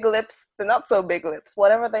 the big lips, the not so big lips,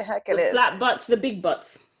 whatever the heck it is. The flat butts, the big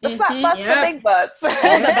butts. The flat butts, the big butts.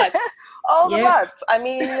 All the butts. All the butts. I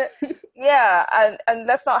mean, and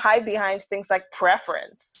let's not hide behind things like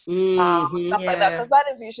preference. Stuff like that, because that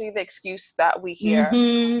is usually the excuse that we hear.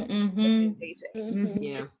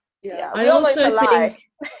 Yeah. We all know it's a lie.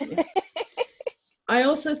 I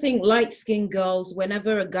also think light-skinned girls,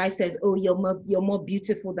 whenever a guy says, "Oh, you're more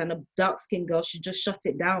beautiful than a dark-skinned girl," should just shut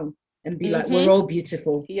it down and be like, "We're all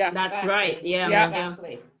beautiful." Yeah, that's right. Yeah,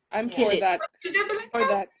 exactly. I'm for that.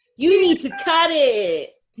 You need to cut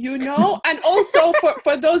it. And also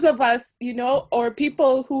for those of us, or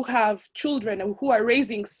people who have children and who are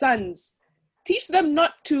raising sons, teach them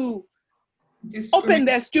not to open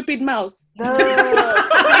their stupid mouths and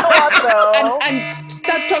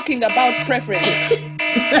start talking about preference.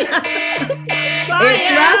 It's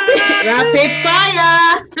rapid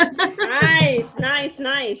fire.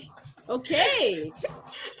 Nice. Okay.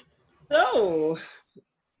 So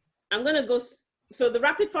I'm gonna go. So the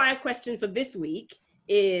rapid fire question for this week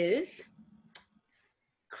is,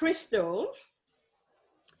 Crystal,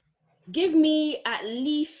 give me at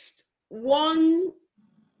least one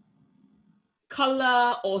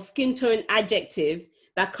color or skin tone adjective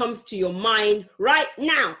that comes to your mind right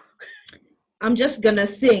now. I'm just gonna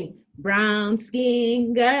sing. Brown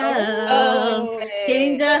skin girl,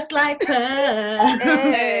 skin just like her.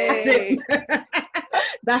 Hey.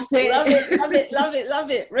 That's it. Love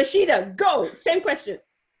it. Rasheeda, go. Same question.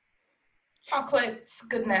 Chocolate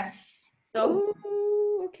goodness. Oh,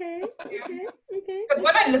 okay. Because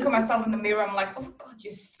when I look at myself in the mirror, I'm like, oh God,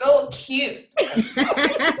 you're so cute.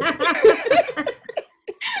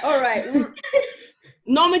 All right.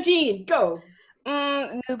 Norma Jean, go.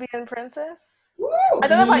 Nubian princess. Woo! I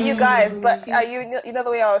don't know about you guys, but you know the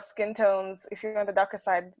way our skin tones, if you're on the darker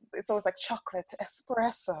side, it's always like chocolate,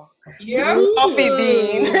 espresso, coffee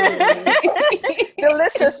bean.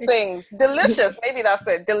 Delicious things. Delicious. Maybe that's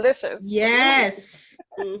it. Delicious. Yes.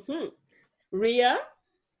 Ria?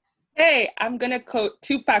 Hey, I'm going to quote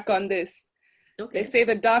Tupac on this. Okay. They say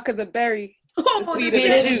the darker the berry, the sweeter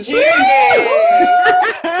the juice.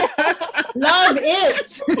 Love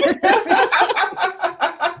it.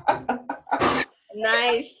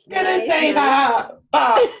 Nice. Gonna say that,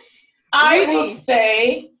 but I will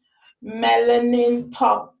say melanin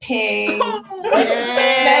popping.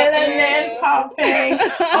 Melanin popping. popping. Or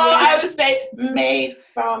I would say made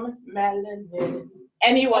from melanin.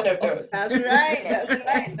 Any one of those. That's right.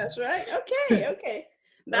 Okay.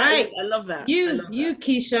 Right. I love that. You,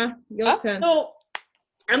 Keysah, your turn. So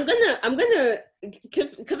I'm gonna,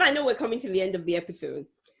 because I know we're coming to the end of the episode,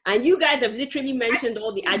 and you guys have literally mentioned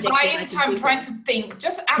all the adjectives. Buying time trying to think.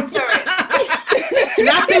 Just answer it.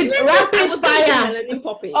 rapid fire. Melanin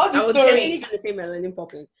popping. All the I was story. definitely gonna say melanin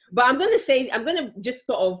popping, but I'm gonna just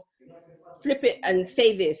sort of flip it and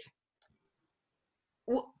say this.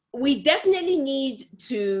 We definitely need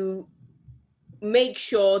to make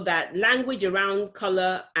sure that language around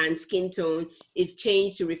color and skin tone is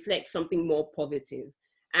changed to reflect something more positive.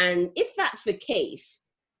 And if that's the case,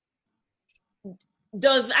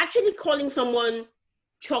 does actually calling someone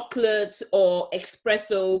chocolate or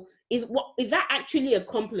espresso, is that actually a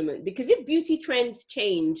compliment? Because if beauty trends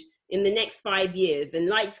change in the next 5 years and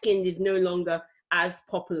light skin is no longer as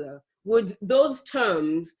popular, would those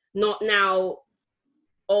terms not now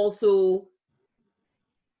also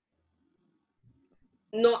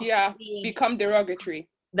become derogatory?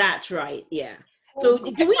 That's right. Yeah. So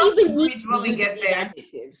do we even need when we get there?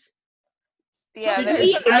 Adjectives? Yeah, Should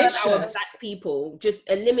we, as our black people, just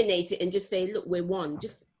eliminate it and just say, look, we're one.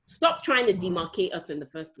 Just stop trying to demarcate us in the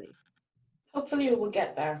first place. Hopefully we will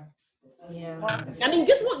get there. Yeah. What do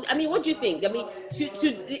you think? I mean,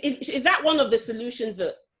 is that one of the solutions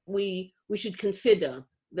that we should consider?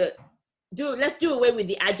 Let's do away with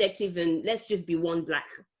the adjectives and let's just be one black.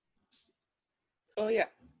 Oh yeah.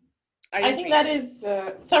 I think that is.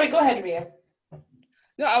 Sorry, go ahead, Ria.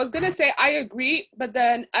 No, I was gonna say I agree, but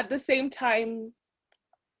then at the same time,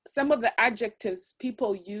 some of the adjectives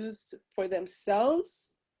people use for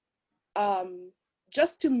themselves,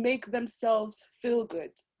 just to make themselves feel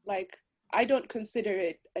good. Like, I don't consider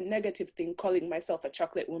it a negative thing calling myself a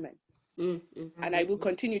chocolate woman, and I will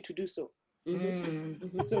continue to do so.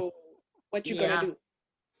 So, what you gonna do?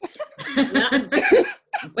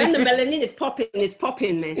 When the melanin is popping,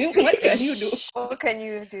 man. What can you do? What can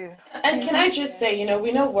you do? And can I just say,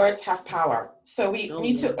 we know words have power. So we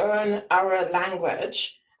need to earn our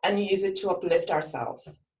language and use it to uplift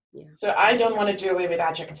ourselves. Yeah. So I don't want to do away with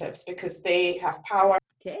adjectives because they have power.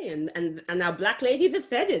 Okay, and our black ladies have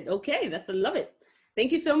said it. Okay, I love it.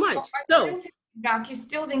 Thank you so much. Back, you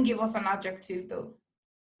still didn't give us an adjective though.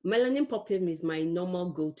 Melanin popping is my normal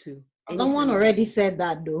go-to. Someone already said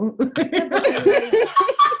that though.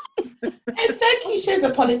 Instead, Keysah is a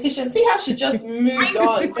politician. See how she just moved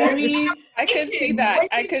on. I can see that.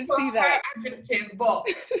 Adjective, but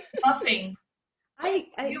nothing. I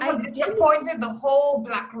disappointed the whole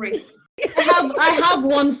black race. I have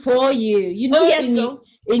one for you.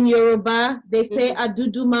 In Yoruba, they say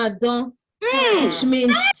 "adudumadan,"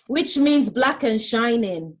 which means black and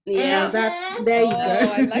shining. Yeah, there you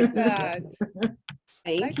go. I like that.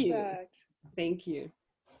 Thank you.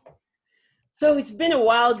 So it's been a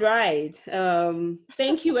wild ride.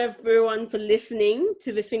 Thank you everyone for listening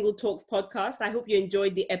to the Single Talks podcast. I hope you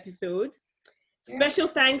enjoyed the episode. Special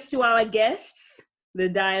thanks to our guests, the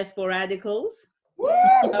Diasporadicals.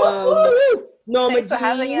 Norma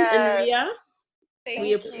Jean and Ria. Thank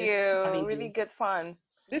you. Really good fun.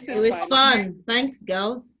 It was fun. Thanks,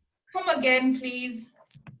 girls. Come again, please.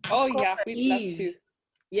 Oh yeah, we'd love to.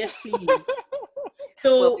 Yes, please.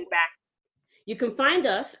 So we'll be back. You can find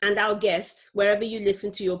us and our guests wherever you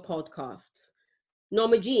listen to your podcasts.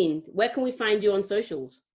 Norma Jean, where can we find you on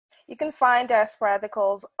socials? You can find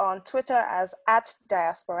Diasporadicals on Twitter as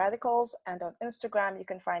 @Diasporadicals, and on Instagram you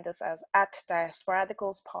can find us as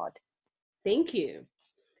 @DiasporadicalsPod. Thank you.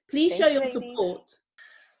 Please show your support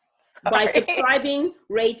by subscribing,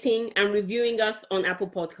 rating, and reviewing us on Apple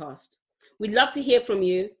Podcasts. We'd love to hear from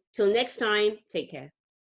you. Till next time, take care.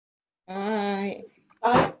 Bye.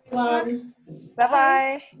 Bye, everyone.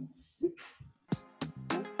 Bye-bye.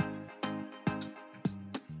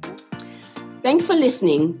 Thanks for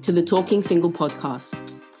listening to the Talking Single podcast.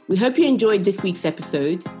 We hope you enjoyed this week's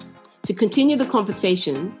episode. To continue the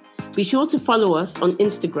conversation, be sure to follow us on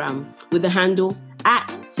Instagram with the handle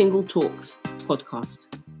 @SingleTalksPodcast.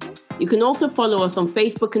 You can also follow us on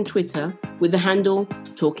Facebook and Twitter with the handle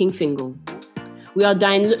Talking Single. We are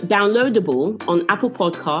downloadable on Apple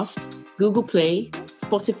Podcasts, Google Play,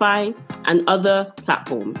 Spotify, and other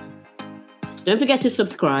platforms. Don't forget to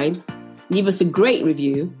subscribe, leave us a great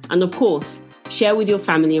review, and of course, share with your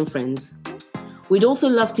family and friends. We'd also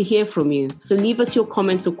love to hear from you, so leave us your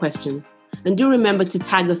comments or questions. And do remember to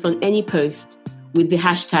tag us on any post with the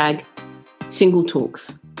hashtag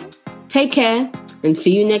 #SingleTalks. Take care and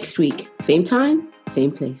see you next week. Same time,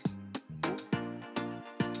 same place.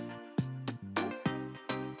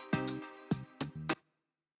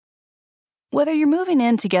 Whether you're moving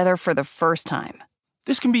in together for the first time,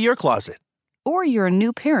 this can be your closet, or you're a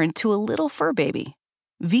new parent to a little fur baby,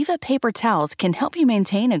 Viva paper towels can help you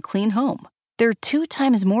maintain a clean home. They're 2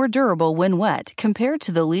 times more durable when wet compared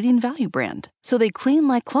to the leading value brand, so they clean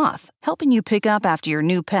like cloth, helping you pick up after your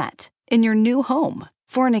new pet in your new home.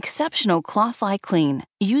 For an exceptional cloth-like clean,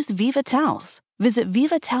 use Viva towels. Visit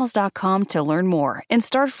vivatowels.com to learn more and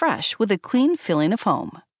start fresh with a clean feeling of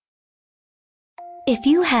home. If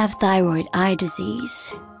you have thyroid eye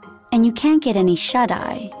disease and you can't get any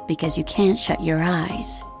shut-eye because you can't shut your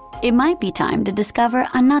eyes, it might be time to discover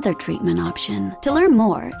another treatment option. To learn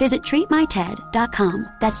more, visit treatmyted.com.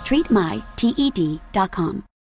 That's treatmyted.com.